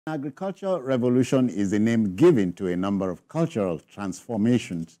Agricultural revolution is the name given to a number of cultural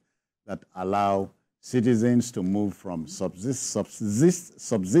transformations that allow citizens to move from subsistence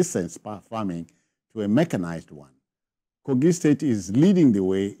farming to a mechanized one. Kogi State is leading the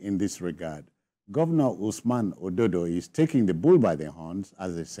way in this regard. Governor Usman Ododo is taking the bull by the horns,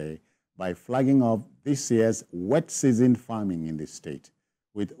 as they say, by flagging off this year's wet season farming in the state,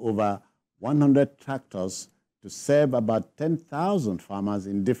 with over 100 tractors to serve about 10,000 farmers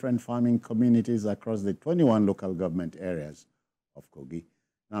in different farming communities across the 21 local government areas of Kogi.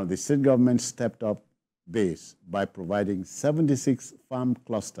 Now, the state government stepped up this by providing 76 farm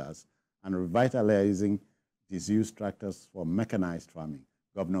clusters and revitalizing disused tractors for mechanized farming.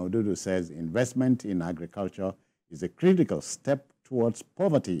 Governor Ododo says investment in agriculture is a critical step towards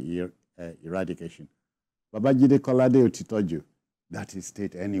poverty eradication. Babajide Kolade-Otitoju, that is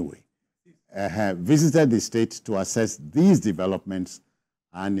state anyway, visited the state to assess these developments,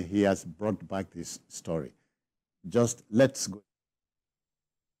 and he has brought back this story. Just let's go.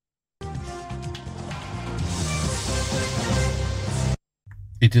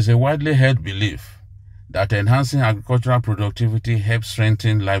 It is a widely held belief that enhancing agricultural productivity helps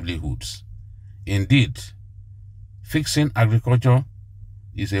strengthen livelihoods. Indeed, fixing agriculture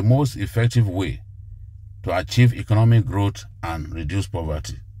is a most effective way to achieve economic growth and reduce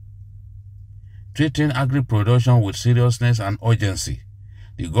poverty. Treating agri-production with seriousness and urgency,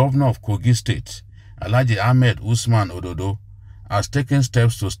 the governor of Kogi State, Alhaji Ahmed Usman Ododo, has taken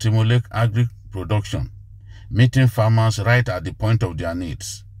steps to stimulate agri-production, meeting farmers right at the point of their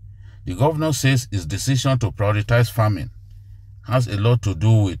needs. The governor says his decision to prioritize farming has a lot to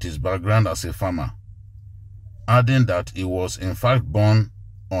do with his background as a farmer, adding that he was in fact born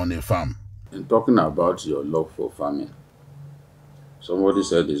on a farm. In talking about your love for farming, somebody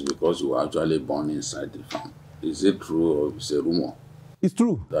said it's because you were actually born inside the farm. Is it true or is it a rumor? It's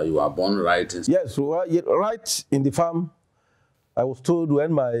true. That you were born right inside? Yes, right in the farm. I was told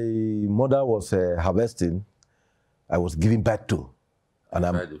when my mother was harvesting, I was giving birth to.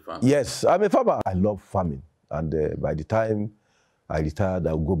 And yes, I'm a farmer. I love farming. And by the time I retired,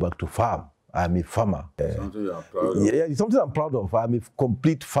 I'll go back to farm. I'm a farmer. Something you are proud of? Yeah, it's something I'm proud of. I'm a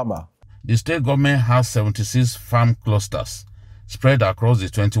complete farmer. The state government has 76 farm clusters spread across the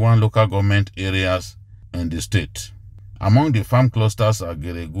 21 local government areas in the state. Among the farm clusters are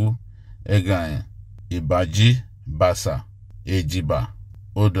Geregu, Egain, Ibaji, Basa, Ejiba,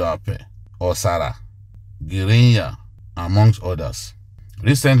 Odoape, Osara, Girinya, amongst others.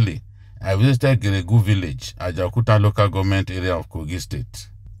 Recently, I visited Geregu village, Ajakuta local government area of Kogi State.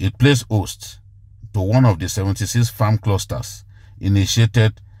 It plays host to one of the 76 farm clusters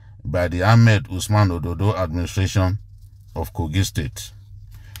initiated by the Ahmed Usman Ododo administration of Kogi State.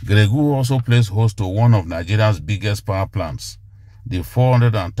 Geregu also plays host to one of Nigeria's biggest power plants, the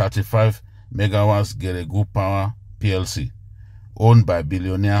 435 megawatts Geregu Power PLC, owned by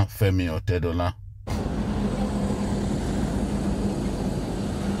billionaire Femi Otedola.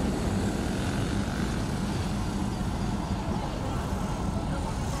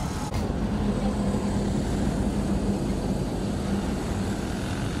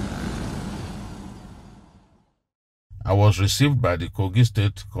 I was received by the Kogi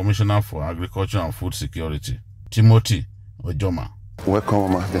State Commissioner for Agriculture and Food Security, Timothy Ojoma.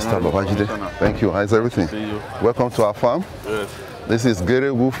 Welcome, Mr. Babajide. Thank you. How's everything? Welcome to our farm. Yes. This is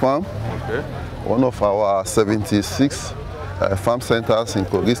Geregu Farm, Okay. one of our 76 farm centers in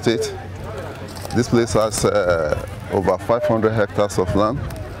Kogi State. This place has over 500 hectares of land,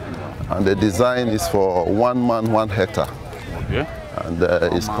 and the design is for 1 man, 1 hectare. Okay. And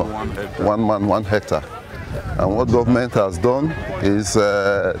it's 1 man, 1 hectare. And what government has done is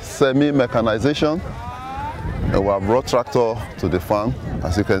semi-mechanization. We have brought tractor to the farm.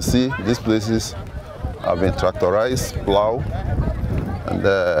 As you can see, these places have been tractorized, plow,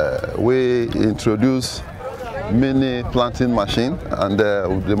 and we introduce mini planting machine and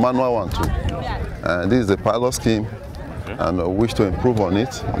the manual one too. And this is a pilot scheme, and we wish to improve on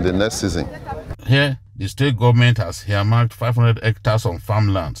it in the next season. Here, the state government has earmarked 500 hectares on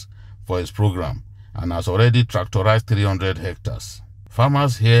farmlands for its program and has already tractorized 300 hectares.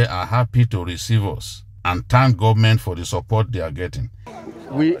 Farmers here are happy to receive us and thank government for the support they are getting.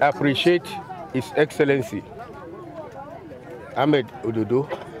 We appreciate His Excellency Ahmed Ododo,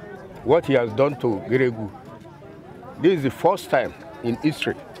 what he has done to Geregu. This is the first time in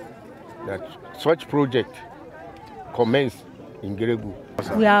history that such project commenced in Geregu.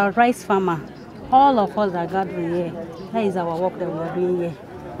 We are rice farmer. All of us are gathering here. That is our work that we are doing here.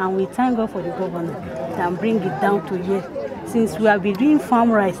 And we thank God for the governor and bring it down to here. Since we have been doing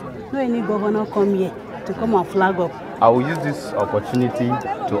farm rice, no any governor come here to come and flag up. I will use this opportunity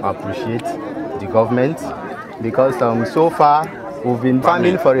to appreciate the government because so far we've been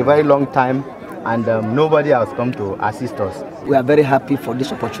farming for a very long time and nobody has come to assist us. We are very happy for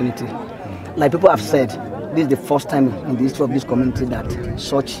this opportunity. Like people have said, this is the first time in the history of this community that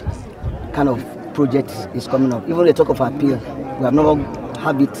such kind of project is coming up. Even the talk of appeal, we have never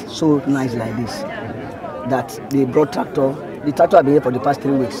had it so nice like this. That they brought tractor. The tractor have been here for the past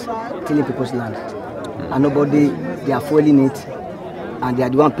 3 weeks, tilling people's land. And nobody, they are fueling it, and they are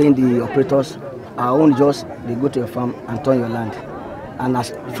the one paying the operators. Our own just, they go to your farm and turn your land. And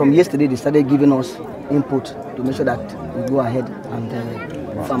as from yesterday, they started giving us input to make sure that we go ahead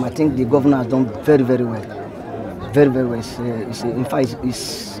and farm. I think the governor has done very, very well. Very, very well. In fact,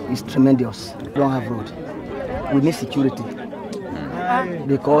 it's tremendous. We don't have road. We need security.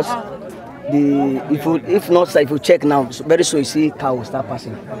 Because if you check now, very soon you see cows start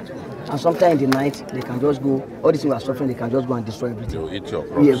passing. And sometimes in the night, they can just go, all these people are suffering, they can just go and destroy everything. They'll eat your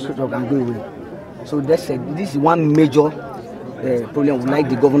crops. Yes, and go away. So this is one major problem we'd like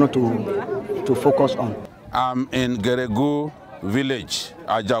the governor to focus on. I'm in Geregu village,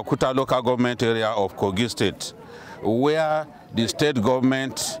 Ajakuta local government area of Kogi state, where the state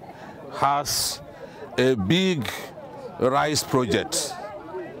government has a big rice project.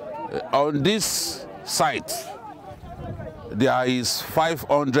 On this site, there is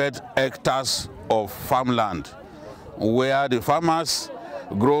 500 hectares of farmland where the farmers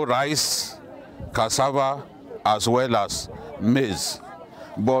grow rice, cassava, as well as maize.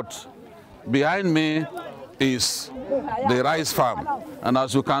 But behind me is the rice farm. And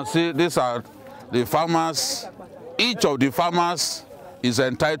as you can see, these are the farmers. Each of the farmers is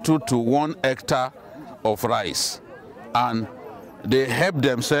entitled to 1 hectare of rice. And they help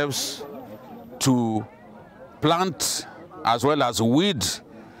themselves to plant as well as weed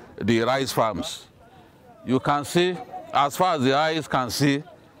the rice farms. You can see, as far as the eyes can see,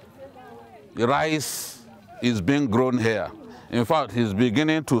 the rice is being grown here. In fact, it's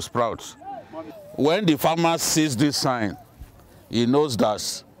beginning to sprout. When the farmer sees this sign, he knows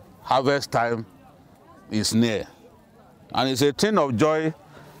that harvest time is near. And it's a thing of joy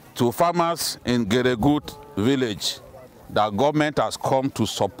to farmers in Geregu village that government has come to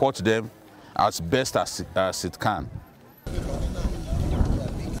support them as best as it can.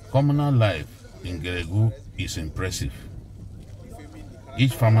 Communal life in Geregu is impressive.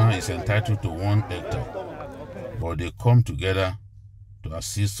 Each farmer is entitled to 1 hectare, but they come together to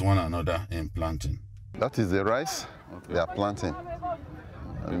assist one another in planting. That is the rice they are planting.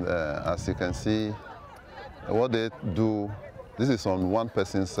 And as you can see, what they do, this is on one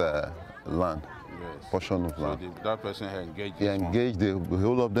person's land. Yes. Portion of land. So that person engaged. They engage the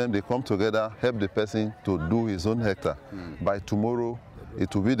whole of them. They come together, help the person to do his own hectare. By tomorrow,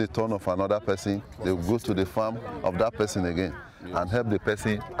 it will be the turn of another person. They will go to the farm of that person again and help the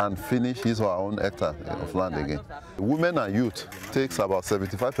person and finish his or her own hectare of land again. Women and youth takes about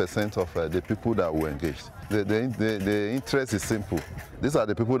 75% of the people that we engage. The interest is simple. These are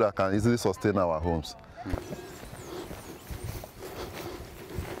the people that can easily sustain our homes.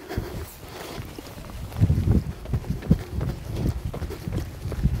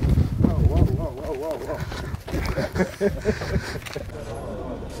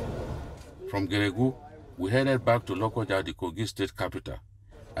 From Geregu, we headed back to Lokoja, the Kogi state capital.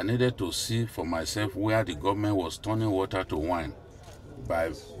 I needed to see for myself where the government was turning water to wine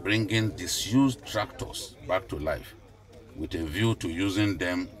by bringing disused tractors back to life, with a view to using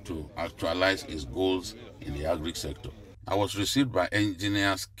them to actualize its goals in the agri sector. I was received by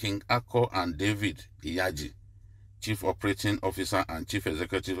engineers King Ako and David Iyaji, Chief Operating Officer and Chief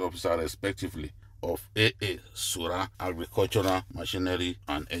Executive Officer respectively of AA Sura Agricultural Machinery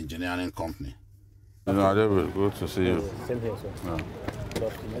and Engineering Company. David, good to see you. Same here, sir.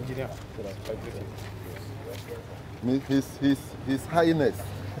 Yeah. His Highness,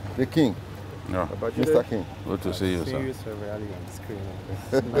 the King. Yeah. Mr. King. Good to see you, sir. You, sir, rally on the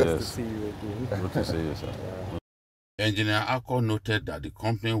screen. Nice to see you again. Good to see you, sir. Engineer Ako noted that the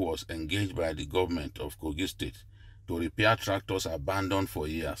company was engaged by the government of Kogi State to repair tractors abandoned for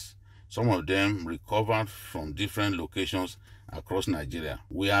years. Some of them recovered from different locations across Nigeria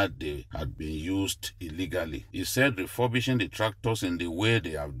where they had been used illegally. He said refurbishing the tractors in the way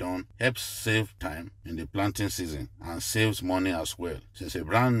they have done helps save time in the planting season and saves money as well, since a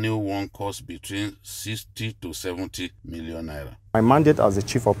brand new one costs between 60 to 70 million naira. My mandate as the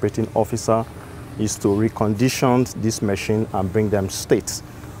Chief Operating Officer is to recondition this machine and bring them states.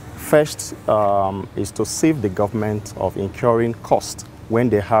 First is to save the government of incurring costs when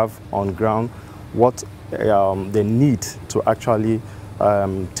they have on ground what they need to actually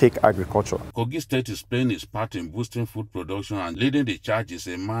take agriculture. Kogi State is playing its part in boosting food production, and leading the charge is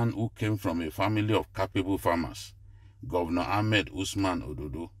a man who came from a family of capable farmers, Governor Ahmed Usman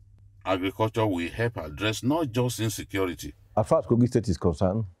Ododo. Agriculture will help address not just insecurity. As far as Kogi State is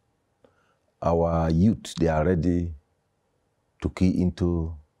concerned, our youth, they are ready to key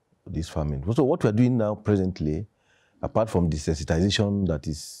into this farming. So what we are doing now presently, apart from the sensitization that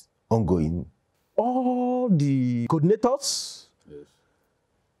is ongoing, all the coordinators, yes,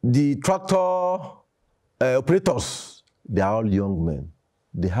 the tractor operators, they are all young men.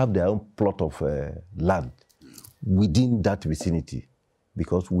 They have their own plot of land within that vicinity,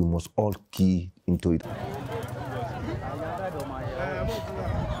 because we must all key into it.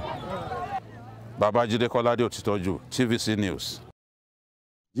 Babajide Kolade-Otitoju, TVC News.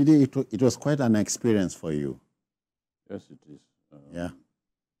 Jide, it was quite an experience for you. Yes, it is. Yeah.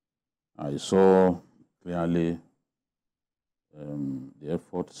 I saw clearly the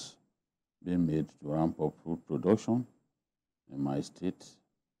efforts being made to ramp up food production in my state.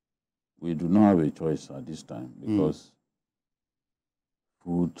 We do not have a choice at this time because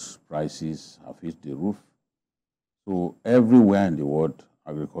food prices have hit the roof. So everywhere in the world,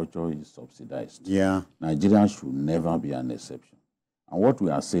 agriculture is subsidized. Yeah. Nigeria should never be an exception. And what we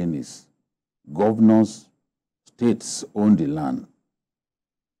are saying is, governors, states own the land.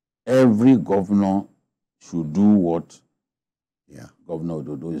 Every governor should do what Governor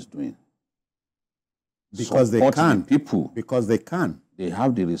Ododo is doing. Because Support they can. the people. Because they can. They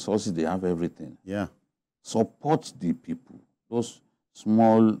have the resources, they have everything. Yeah. Support the people. Those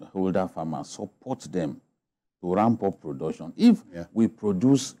smallholder farmers, support them to ramp up production. If we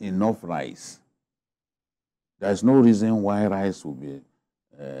produce enough rice, there's no reason why rice will be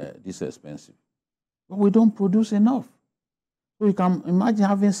this expensive. But we don't produce enough. So you can imagine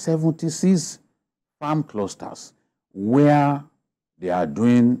having 76 farm clusters where they are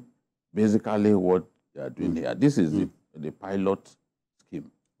doing basically what they are doing here. This is the pilot scheme.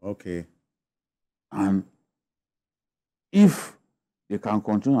 Okay. And if they can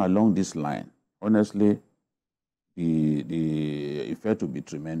continue along this line, honestly, the effect will be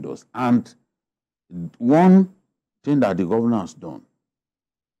tremendous. And one thing that the governor has done,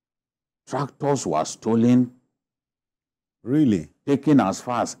 tractors were stolen. Really? Taken as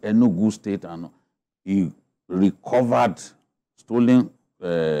far as Enugu State, and he recovered stolen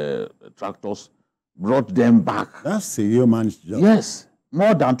tractors, brought them back. That's a human's job. Yes,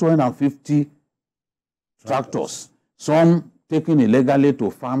 more than 250 tractors. Some taken illegally to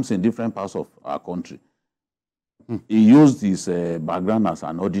farms in different parts of our country. He used his background as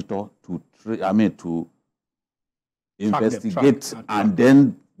an auditor to investigate and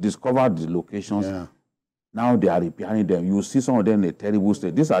then discover the locations. Yeah. Now they are repairing them. You see some of them in a terrible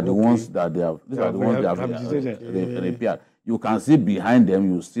state. These are the ones that they have. These are the ones they have repaired. You can see behind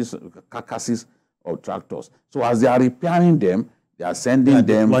them. You see carcasses of tractors. So as they are repairing them, they are sending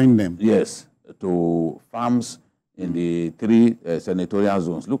them. Yes, to farms in the 3 senatorial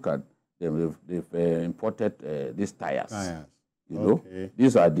zones. Look at them. They've imported these tires. You know,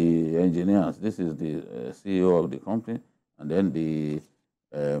 these are the engineers. This is the CEO of the company, and then the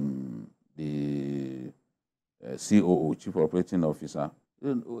COO, Chief Operating Officer.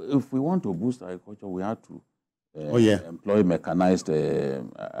 If we want to boost agriculture, we have to employ mechanized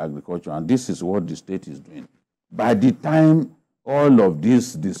agriculture, and this is what the state is doing. By the time all of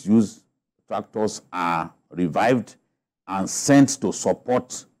these disused tractors are revived and sent to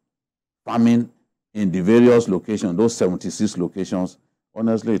support farming in the various locations, those 76 locations,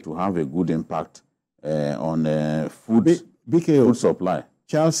 honestly, it will have a good impact on food supply.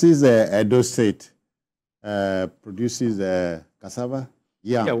 Chelsea's Edo State produces cassava.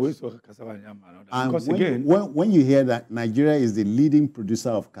 Yeah, we saw cassava and yam. And when you hear that Nigeria is the leading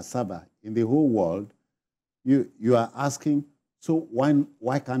producer of cassava in the whole world, you are asking, so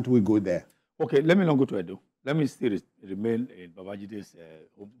why can't we go there? Okay, let me not go to Edo. Let me still remain in Babajide's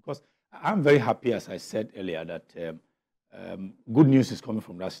home, because I'm very happy, as I said earlier, that good news is coming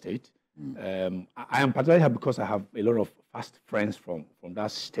from that state. I am particularly happy because I have a lot of fast friends from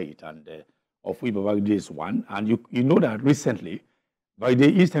that state, and of which Babajide is one. And you know that recently, by the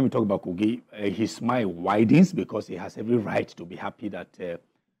each time we talk about Kogi, his smile widens, because he has every right to be happy that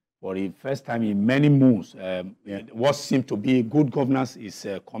for the first time in many moons, what seemed to be good governance is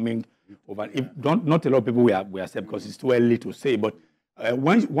coming over. Not a lot of people we are saying, because it's too early to say, but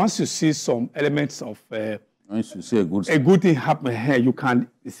once you see some elements of once you see a good thing happen here, you can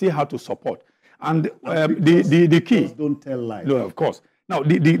see how to support. And the key, don't tell lies. No, of course. Now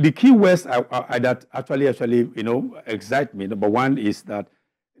the key words that actually excite me. Number one is that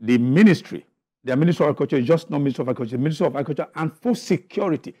the ministry Their Ministry of Agriculture is just not Ministry of Agriculture, Ministry of Agriculture and food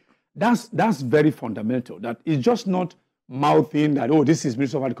security. That's very fundamental. That is just not mouthing that, oh, this is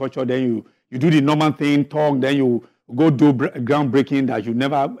Ministry of Agriculture, then you do the normal thing, talk, then you go do groundbreaking that you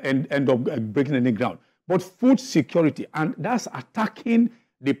never end up breaking any ground. But food security, and that's attacking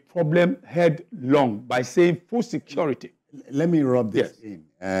the problem headlong by saying food security. Let me rub this in.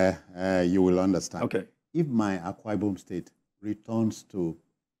 You will understand. Okay. If my Akwa Ibom state returns to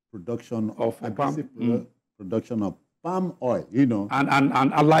production of production of palm oil, you know, and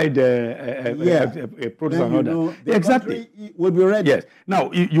allied products and all that. Exactly, will be ready. Yes.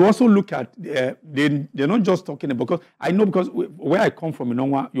 Now you also look at they're not just talking about, because I know, because where I come from in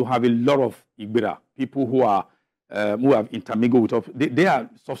Onwa, you have a lot of Igbira people who have intermingled with they are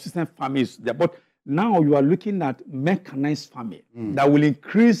subsistence farmers there, but now you are looking at mechanized farming that will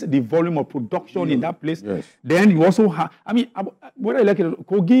increase the volume of production in that place. Yes. Then you also have, I mean, what I like is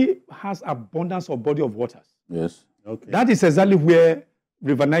Kogi has abundance of body of waters. Yes. Okay. That is exactly where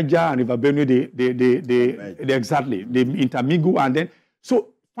River Niger and River Benue, they exactly, they intermingle, and then, so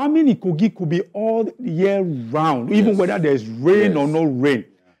farming in Kogi could be all year round, even whether there's rain or no rain.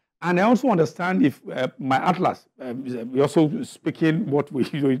 Yeah. And I also understand, if my atlas, we're also speaking what we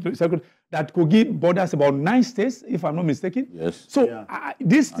that Kogi borders about 9 states, if I'm not mistaken. Yes. So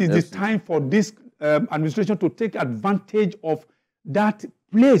this is the time for this administration to take advantage of that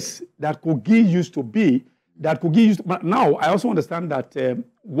place that Kogi used to be. But now, I also understand that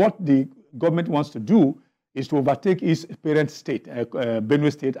what the government wants to do is to overtake its parent state,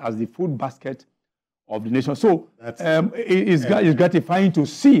 Benue State, as the food basket of the nation. So it's gratifying to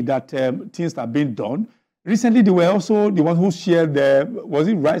see that things are being done. Recently, they were also the ones who shared was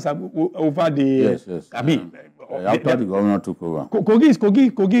it rice over the... Yes. I mean... after the governor took over.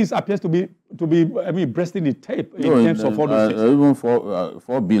 Kogi appears to be breasting the tape in terms of all those things. Even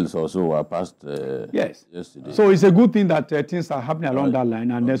four bills or so were passed yesterday. So it's a good thing that things are happening along that line,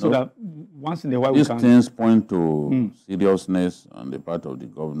 and then so that once in a while these things point to seriousness on the part of the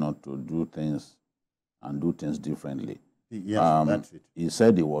governor to do things and do things differently. Yes, that's it. He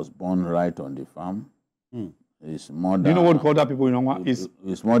said he was born right on the farm. His mother... Do you know what called that people in Onwa?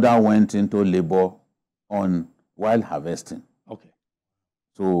 His mother went into labor while harvesting. Okay.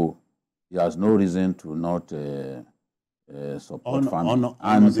 So he has no reason to not support farming.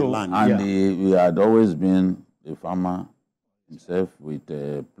 He had always been a farmer himself with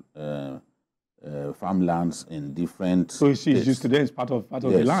farmlands in different So he's used to them as part of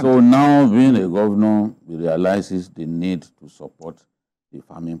the land. So now, being a governor, he realizes the need to support the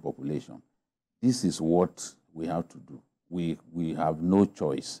farming population. This is what we have to do. We have no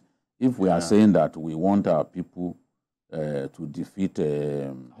choice. If we are saying that we want our people to defeat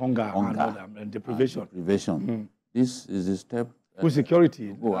hunger and deprivation, this is a step. Food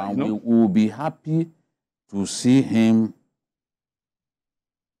security. And we will be happy to see him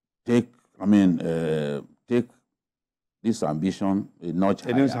take this ambition a notch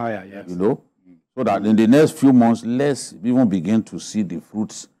higher. Yes. You know, so that in the next few months, let's even begin to see the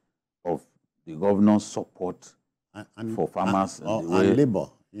fruits of the governor's support for farmers and labor.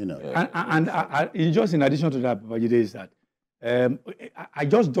 You know, and just in addition to that, Babajide, is that I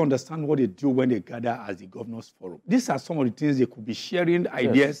just don't understand what they do when they gather as the governors' forum. These are some of the things they could be sharing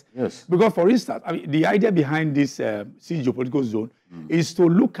ideas. Yes. Because, for instance, I mean, the idea behind this geopolitical zone is to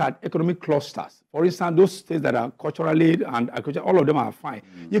look at economic clusters. For instance, those states that are culturally and agriculture, all of them are fine.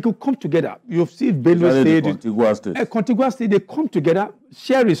 You could come together. You see Benue State, contiguous state, they come together,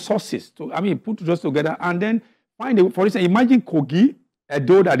 share resources put those together, and then find for instance, imagine Kogi,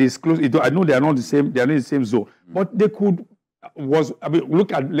 though that is close, I know they are not the same, they are not in the same zone, but they could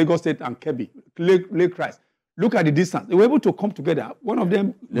look at Lagos State and Kebbi, Lake Rice. Look at the distance. They were able to come together. One of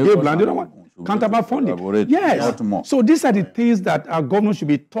them gave land, the other one counterpart funding. Yes. So these are the things that our governors should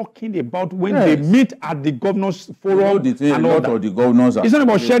be talking about when they meet at the governors' forum. The governors it's not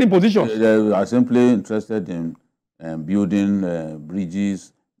about sharing positions. They are simply interested in building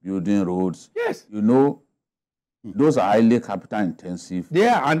bridges, building roads. Yes. You know, those are highly capital intensive.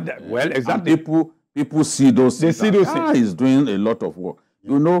 Yeah, and exactly. And people see those. They see those things. He's doing a lot of work.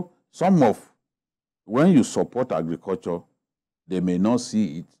 Yeah. You know, when you support agriculture, they may not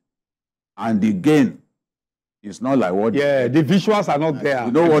see it, and the gain is not like what. Yeah, the visuals are not there.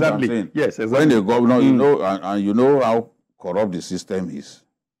 You know what I'm saying? Yes, exactly. When the governor, you know, and you know how corrupt the system is.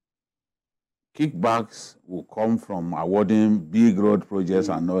 Kickbacks will come from awarding big road projects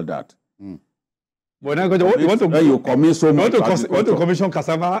and all that. But now you commit so much. Want to commission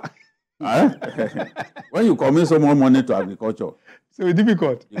cassava? When you commit so much money to agriculture, so it's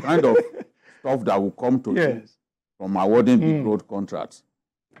difficult. The kind of stuff that will come to you from awarding big road contracts,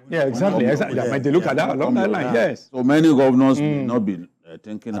 Yeah, exactly. Yeah, they look at that along that line, yes. So many governors may not be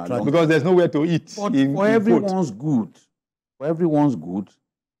thinking along. Because there's nowhere to eat. But for everyone's good,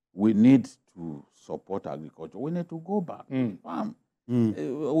 we need to support agriculture. We need to go back to farm.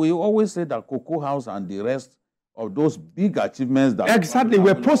 We always say that Cocoa House and the rest of those big achievements that exactly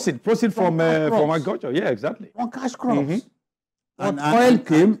we're proceed from agriculture. Yeah, exactly. On cash crops. And oil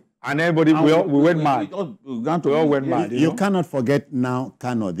came. And everybody, we went mad. We all went mad. You cannot forget now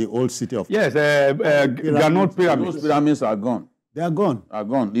Kano, the old city of... Yes, Granite pyramids. Those pyramids are gone. They are gone. Are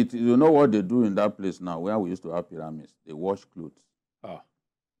gone. You know what they do in that place now, where we used to have pyramids? They wash clothes. Ah.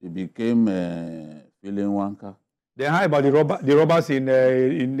 It became filling wanka. They heard about the robbers in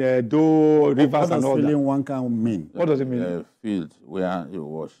Do rivers and all that. What does filling wanka mean? What does it mean? Field where you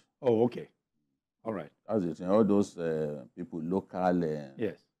wash. Oh, okay. All right. That's it. All those people, local...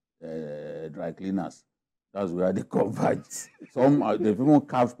 yes. Dry cleaners. That's where they converge. Some they've even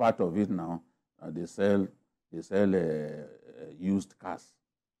carved part of it now. They sell used cars.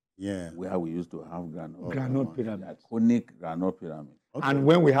 Yeah. Where we used to have granite pyramids. Iconic granite pyramids. Okay. And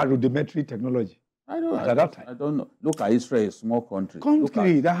when we had rudimentary technology. At that time. I don't know. Look at Israel, a small country.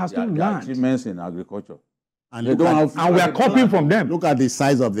 That has no land. Achievements in agriculture. And we are copying from them. Look at the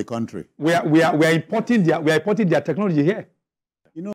size of the country. We are importing their technology here.